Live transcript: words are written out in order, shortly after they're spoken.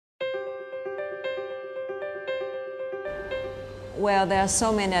Well, there are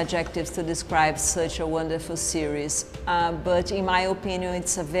so many adjectives to describe such a wonderful series, but in my opinion,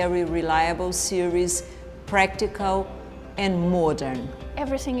 it's a very reliable series, practical and modern.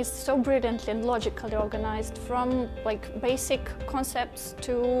 Everything is so brilliantly and logically organized, from basic concepts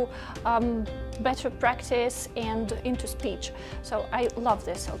to better practice and into speech. So I love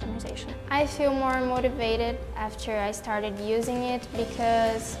this organization. I feel more motivated after I started using it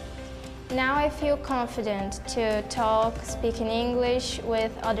because now I feel confident to speak in English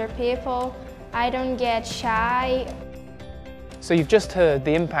with other people. I don't get shy. So you've just heard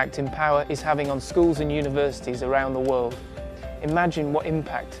the impact Empower is having on schools and universities around the world. Imagine what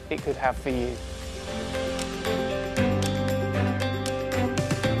impact it could have for you.